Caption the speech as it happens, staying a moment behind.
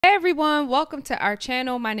Hey everyone, welcome to our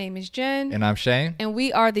channel. My name is Jen. And I'm Shane. And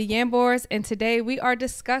we are the Yambors. And today we are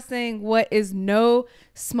discussing what is no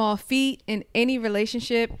small feat in any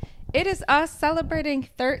relationship. It is us celebrating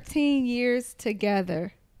 13 years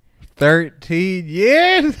together. 13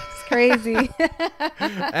 years? It's crazy.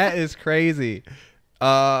 That is crazy.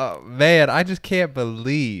 Man, I just can't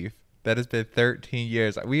believe that it's been 13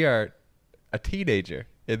 years. We are a teenager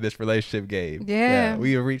in this relationship game. Yeah.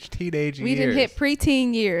 We have reached teenage years. We didn't hit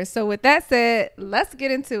preteen years. So with that said, let's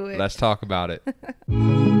get into it. Let's talk about it.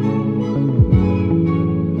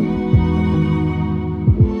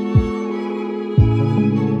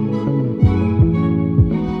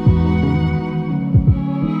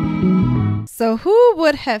 So who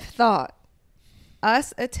would have thought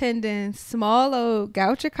us attending small old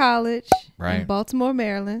Goucher College in Baltimore,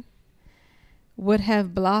 Maryland would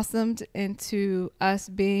have blossomed into us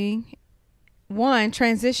being, one,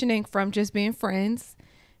 transitioning from just being friends,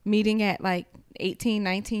 meeting at like 18,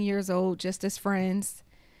 19 years old, just as friends,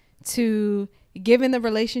 to giving the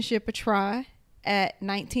relationship a try at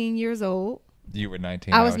 19 years old. You were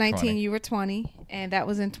 19. I was 19, 20. You were 20. And that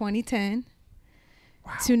was in 2010.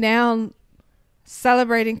 Wow. To now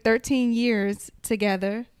celebrating 13 years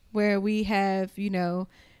together, where we have,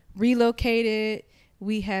 relocated.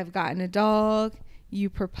 We have gotten a dog. You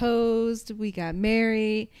proposed. We got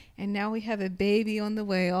married. And now we have a baby on the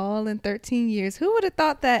way, all in 13 years. Who would have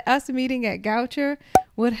thought that us meeting at Goucher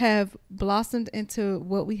would have blossomed into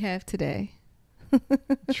what we have today?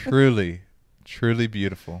 Truly, truly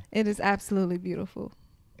beautiful. It is absolutely beautiful.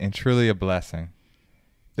 And truly a blessing.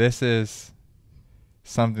 This is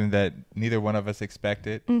something that neither one of us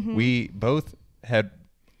expected. Mm-hmm. We both had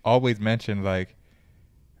always mentioned, like,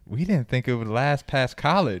 we didn't think it would last past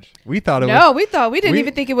college. We thought we didn't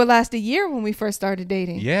even think it would last a year when we first started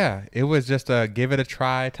dating. Yeah, it was just a give it a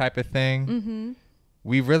try type of thing. Mm-hmm.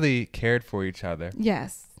 We really cared for each other.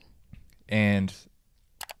 Yes. And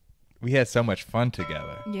we had so much fun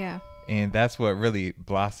together. Yeah. And that's what really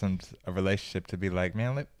blossomed a relationship to be like,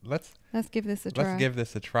 man, let's give this a try. Let's give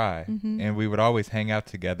this a try. Mm-hmm. And we would always hang out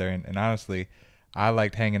together. And honestly, I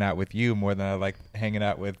liked hanging out with you more than I liked hanging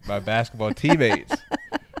out with my basketball teammates.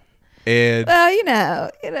 And well,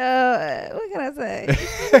 what can I say?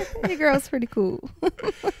 Your girl's pretty cool.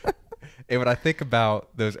 And when I think about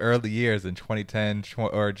those early years in 2010,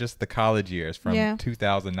 or just the college years from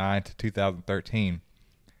 2009 to 2013,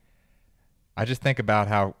 I just think about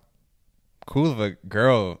how cool of a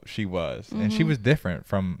girl she was. Mm-hmm. And she was different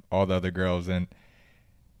from all the other girls. And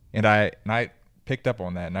I picked up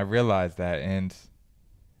on that, and I realized that. And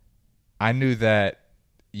I knew that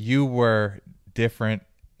you were different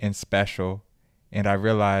and special, and I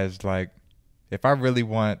realized, like, if I really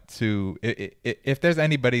want to, if there's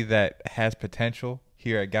anybody that has potential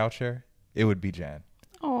here at Goucher, it would be Jen.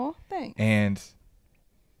 Oh, thanks. And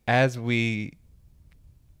as we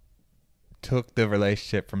took the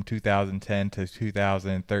relationship from 2010 to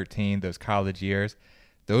 2013, those college years,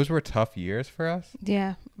 those were tough years for us.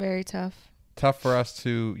 Yeah, very tough. Tough for us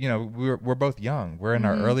to, we're both young. We're in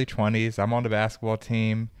our early 20s. I'm on the basketball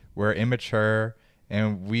team. We're immature.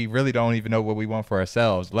 And we really don't even know what we want for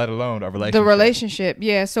ourselves, let alone a relationship. The relationship,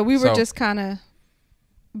 yeah. So we were just kind of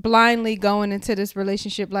blindly going into this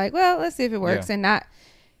relationship like, well, let's see if it works, and not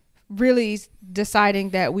really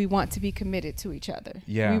deciding that we want to be committed to each other.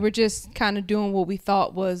 Yeah. We were just kind of doing what we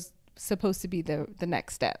thought was supposed to be the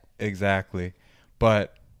next step. Exactly.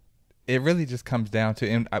 But it really just comes down to,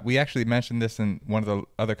 and we actually mentioned this in one of the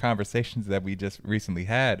other conversations that we just recently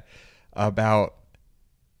had about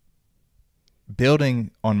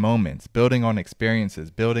building on moments, building on experiences,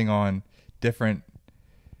 building on different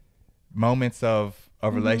moments of a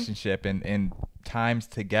relationship and times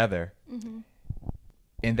together. Mm-hmm.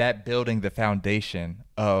 And that building the foundation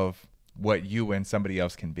of what you and somebody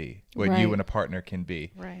else can be, what you and a partner can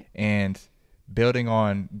be. Right. And building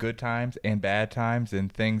on good times and bad times and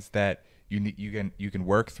things that you can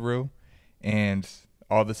work through, and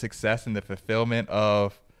all the success and the fulfillment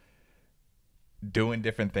of doing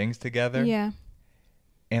different things together. Yeah.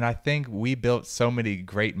 And I think we built so many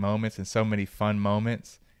great moments and so many fun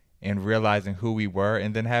moments, and realizing who we were,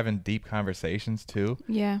 and then having deep conversations too.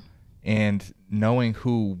 Yeah. And knowing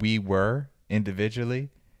who we were individually,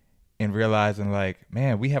 and realizing, like,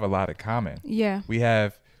 man, we have a lot in common. Yeah.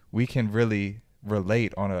 We can really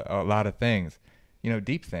relate on a lot of things,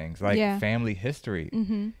 deep things like family history.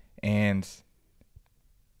 Mm-hmm. And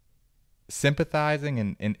sympathizing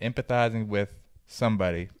and empathizing with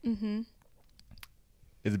somebody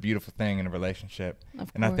is a beautiful thing in a relationship.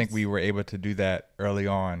 And I think we were able to do that early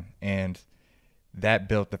on, and that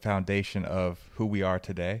built the foundation of who we are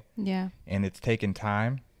today. Yeah. And it's taken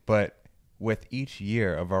time, But with each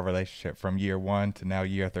year of our relationship, from year 1 to now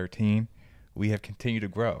year 13, we have continued to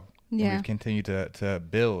grow. Yeah. And we've continued to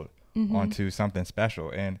build onto something special.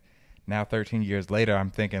 And now 13 years later, I'm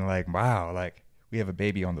thinking like, wow, like we have a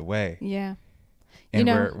baby on the way. Yeah.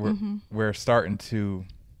 And we're starting to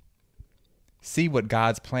see what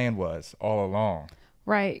God's plan was all along.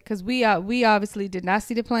 Right, because we obviously did not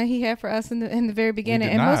see the plan He had for us in the very beginning,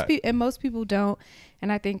 and most people don't.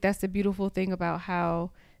 And I think that's the beautiful thing about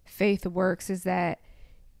how faith works, is that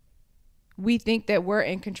we think that we're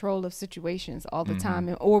in control of situations all the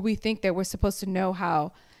time, or we think that we're supposed to know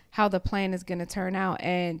how the plan is going to turn out,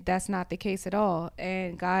 and that's not the case at all.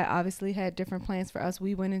 And God obviously had different plans for us.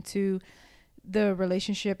 We went into the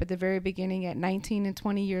relationship at the very beginning at 19 and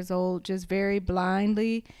 20 years old, just very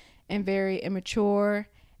blindly and very immature,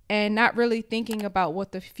 and not really thinking about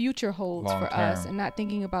what the future holds long for term. Us, and not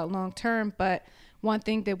thinking about long term. But one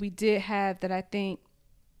thing that we did have that I think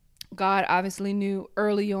God obviously knew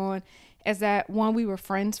early on is that, one, we were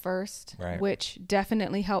friends first, right, which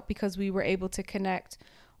definitely helped because we were able to connect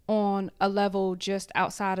on a level just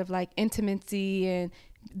outside of like intimacy and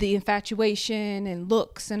the infatuation and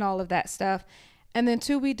looks and all of that stuff. And then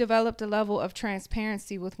 2, we developed a level of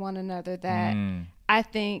transparency with one another that I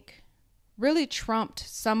think really trumped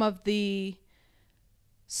some of the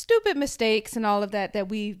stupid mistakes and all of that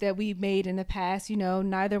we made in the past. You know,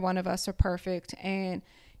 neither one of us are perfect. And,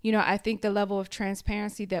 you know, I think the level of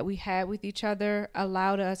transparency that we had with each other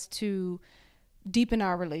allowed us to deepen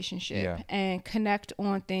our relationship and connect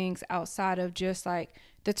on things outside of just like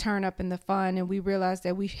the turn up and the fun. And we realized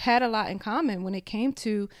that we had a lot in common when it came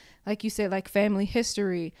to, like you said, like family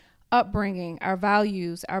history, upbringing, our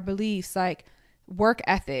values, our beliefs, like work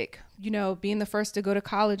ethic, you know, being the first to go to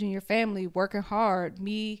college in your family, working hard,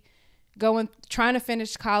 me trying to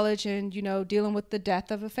finish college and, you know, dealing with the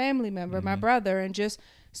death of a family member, my brother, and just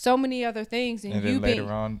so many other things. And then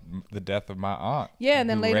later on, the death of my aunt. Yeah, and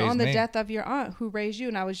then later on, the death of your aunt who raised you.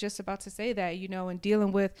 And I was just about to say that, you know, and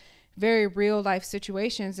dealing with very real life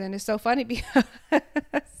situations. And it's so funny because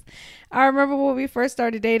I remember when we first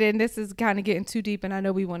started dating, and this is kind of getting too deep, and I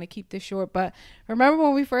know we want to keep this short, but remember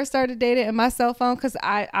when we first started dating, and my cell phone, because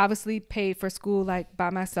I obviously paid for school like by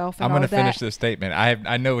myself and I'm going to finish this statement.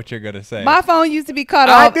 I know what you're going to say. My phone used to be cut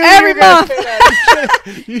off every month.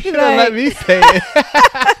 You should have let me say it.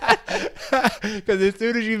 Because as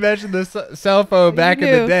soon as you mentioned the cell phone back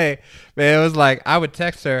in the day, man, it was like I would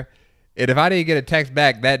text her. And if I didn't get a text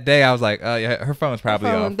back that day, I was like, oh, yeah, her phone's probably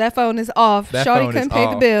off. That phone is off. Shawty couldn't pay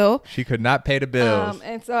the bill. She could not pay the bills.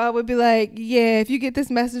 And so I would be like, yeah, if you get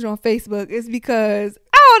this message on Facebook, it's because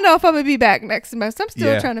I don't know if I'm going to be back next semester. I'm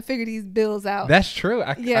still trying to figure these bills out. That's true.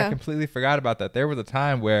 I completely forgot about that. There was a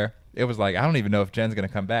time where it was like, I don't even know if Jen's going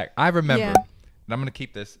to come back. I remember, and I'm going to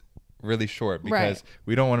keep this really short because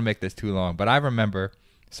we don't want to make this too long. But I remember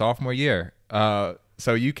sophomore year,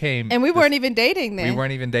 so you came, and we weren't even dating then. We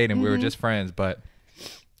weren't even dating. We were just friends. But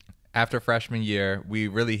after freshman year, we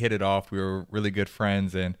really hit it off. We were really good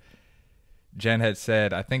friends. And Jen had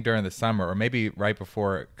said, I think during the summer, or maybe right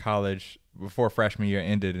before college, before freshman year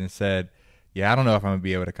ended, and said, "Yeah, I don't know if I'm gonna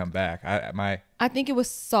be able to come back." I think it was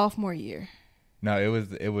sophomore year. No, it was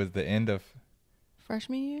the end of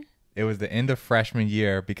freshman year. It was the end of freshman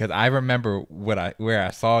year because I remember where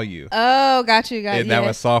I saw you. Oh, got you. And that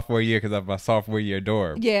was sophomore year because of my sophomore year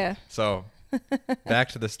dorm. Yeah. So back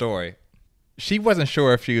to the story. She wasn't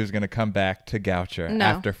sure if she was going to come back to Goucher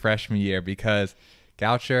after freshman year because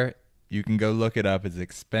Goucher, you can go look it up, is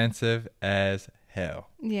expensive as hell.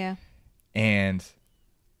 Yeah. And,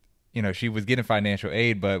 you know, she was getting financial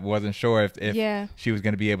aid, but wasn't sure if she was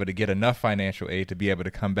going to be able to get enough financial aid to be able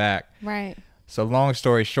to come back. Right. So long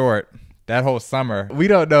story short, that whole summer, we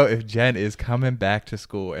don't know if Jen is coming back to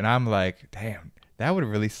school. And I'm like, damn, that would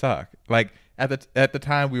really suck. Like at the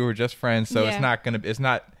time we were just friends, so it's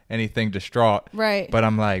not anything distraught. Right. But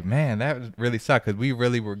I'm like, man, that would really suck because we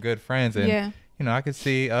really were good friends. And, you know, I could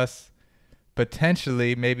see us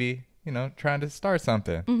potentially maybe, you know, trying to start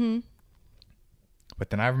something. Mm-hmm. But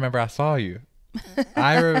then I remember I saw you.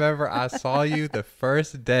 I remember I saw you the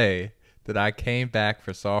first day that I came back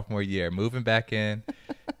for sophomore year, moving back in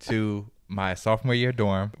to my sophomore year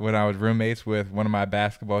dorm when I was roommates with one of my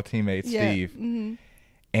basketball teammates, Steve. Mm-hmm.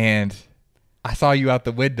 And I saw you out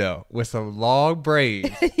the window with some long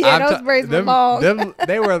braids. Those braids were long.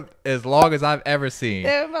 They were as long as I've ever seen.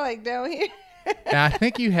 They were like down here. And I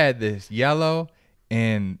think you had this yellow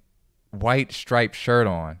and white striped shirt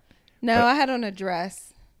on. No, I had on a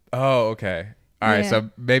dress. Oh, okay. All right, so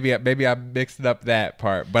maybe I mixed it up that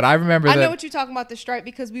part, but I remember. I know what you're talking about, the stripe,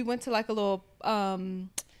 because we went to like a little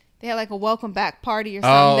They had like a welcome back party or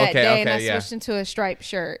something that day, and I switched into a striped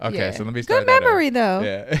shirt. Okay, so let me start Good memory, though.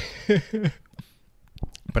 Yeah.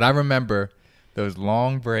 But I remember those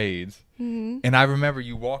long braids, and I remember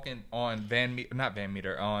you walking on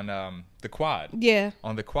the quad. Yeah.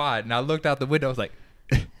 On the quad, and I looked out the window. I was like,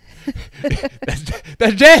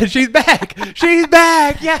 that's Jen. She's back. She's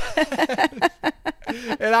back. Yeah.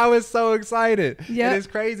 And I was so excited. Yeah. And it's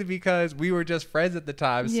crazy because we were just friends at the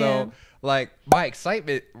time. Yeah. So like my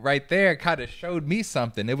excitement right there kind of showed me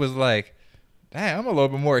something. It was like, damn, I'm a little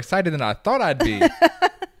bit more excited than I thought I'd be.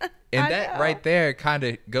 And that right there kind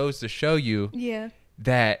of goes to show you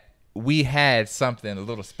that we had something a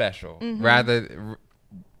little special, rather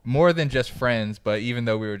more than just friends. But even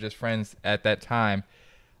though we were just friends at that time,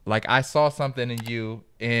 like I saw something in you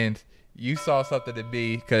and you saw something in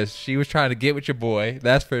me, because she was trying to get with your boy.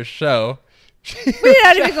 That's for sure. We're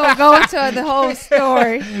not even going to go into the whole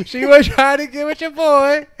story. She was trying to get with your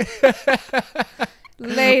boy.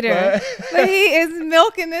 Later. But he is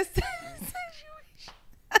milking this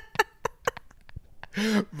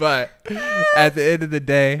situation. But at the end of the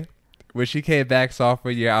day, when she came back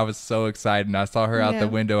sophomore year, I was so excited. And I saw her out the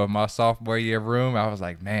window of my sophomore year room. I was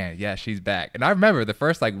like, man, yeah, she's back. And I remember the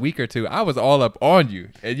first like week or two, I was all up on you.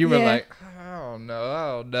 And you were like, I don't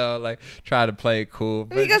know, like trying to play it cool.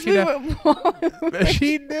 But because she knew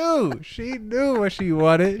what she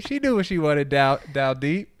wanted. She knew what she wanted down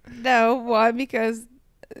deep. No, why? Because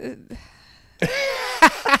I'm not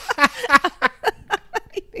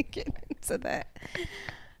even getting into that.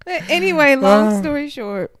 But anyway, long story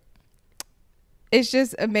short, it's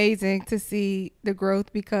just amazing to see the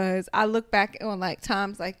growth, because I look back on like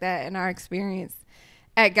times like that in our experience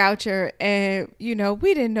at Goucher, and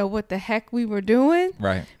we didn't know what the heck we were doing.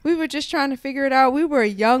 Right. We were just trying to figure it out. We were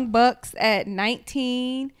young bucks at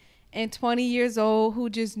 19 and 20 years old who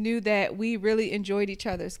just knew that we really enjoyed each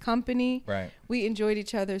other's company. Right. We enjoyed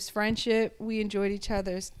each other's friendship. We enjoyed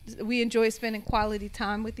spending quality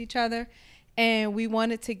time with each other, and we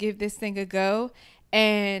wanted to give this thing a go.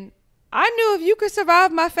 And I knew if you could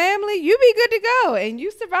survive my family, you'd be good to go. And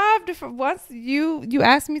you survived once you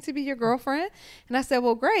asked me to be your girlfriend. And I said,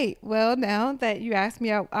 well, great. Well, now that you asked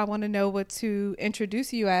me, I want to know what to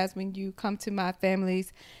introduce you as when you come to my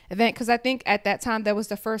family's event. Because I think at that time, that was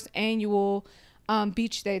the first annual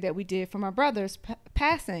beach day that we did for my brother's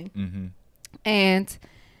passing. Mm-hmm. And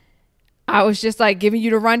I was just like giving you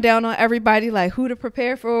the rundown on everybody, like who to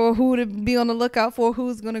prepare for, who to be on the lookout for,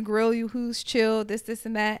 who's going to grill you, who's chill, this,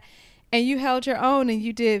 and that. And you held your own, and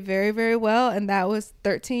you did very, very well. And that was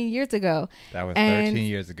 13 years ago. That was 13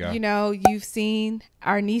 years ago. You've seen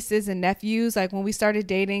our nieces and nephews. Like when we started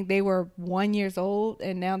dating, they were 1 year old,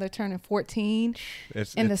 and now they're turning 14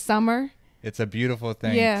 in the summer. It's a beautiful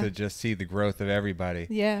thing to just see the growth of everybody.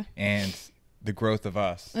 Yeah. And the growth of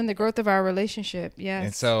us. And the growth of our relationship.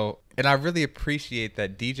 Yes. And I really appreciate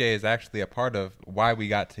that DJ is actually a part of why we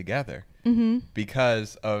got together.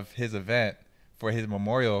 Because of his event. For his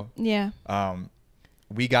memorial,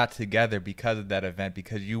 we got together because of that event,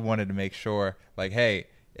 because you wanted to make sure, like, hey,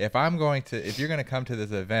 if you're going to come to this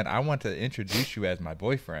event, I want to introduce you as my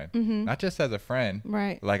boyfriend, not just as a friend.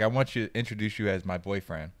 Right. Like, I want you to introduce you as my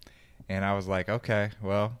boyfriend. And I was like, okay,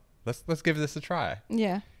 well, let's give this a try.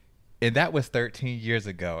 Yeah. And that was 13 years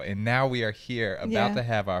ago. And now we are here about to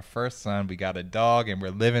have our first son. We got a dog, and we're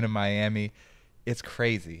living in Miami. It's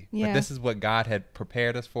crazy. Yeah. But this is what God had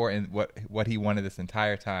prepared us for, and what he wanted this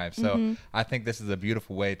entire time. So I think this is a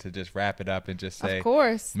beautiful way to just wrap it up and just say, of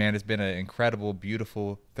course, man, it's been an incredible,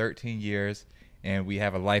 beautiful 13 years, and we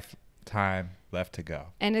have a lifetime left to go.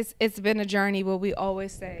 And it's been a journey, but we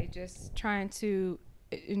always say just trying to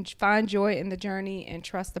find joy in the journey and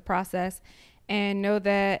trust the process, and know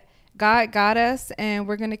that God got us, and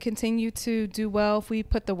we're going to continue to do well if we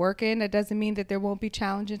put the work in. That doesn't mean that there won't be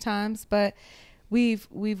challenging times, but we've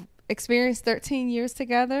experienced 13 years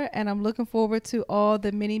together, and I'm looking forward to all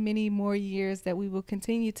the many, many more years that we will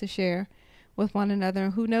continue to share with one another.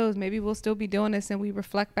 And who knows, maybe we'll still be doing this, and we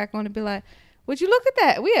reflect back on it and be like, would you look at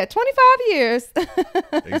that? We had 25 years.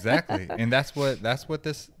 Exactly. And that's what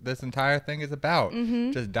this entire thing is about.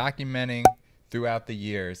 Just documenting throughout the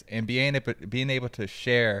years and being able to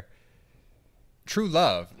share true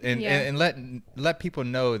love and let people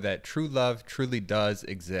know that true love truly does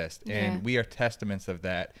exist, and we are testaments of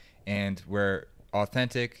that, and we're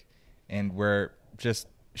authentic, and we're just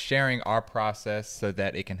sharing our process so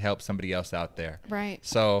that it can help somebody else out there. Right.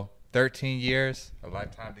 So 13 years, a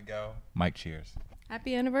lifetime to go. Mike, cheers.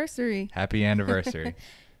 Happy anniversary. Happy anniversary.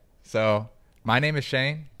 So my name is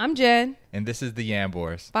Shane. I'm Jen. And this is the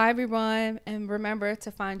Yambors. Bye everyone, and remember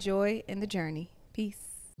to find joy in the journey. Peace.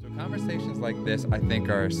 So conversations like this, I think,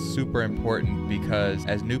 are super important because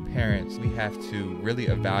as new parents, we have to really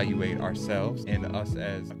evaluate ourselves and us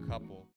as a couple.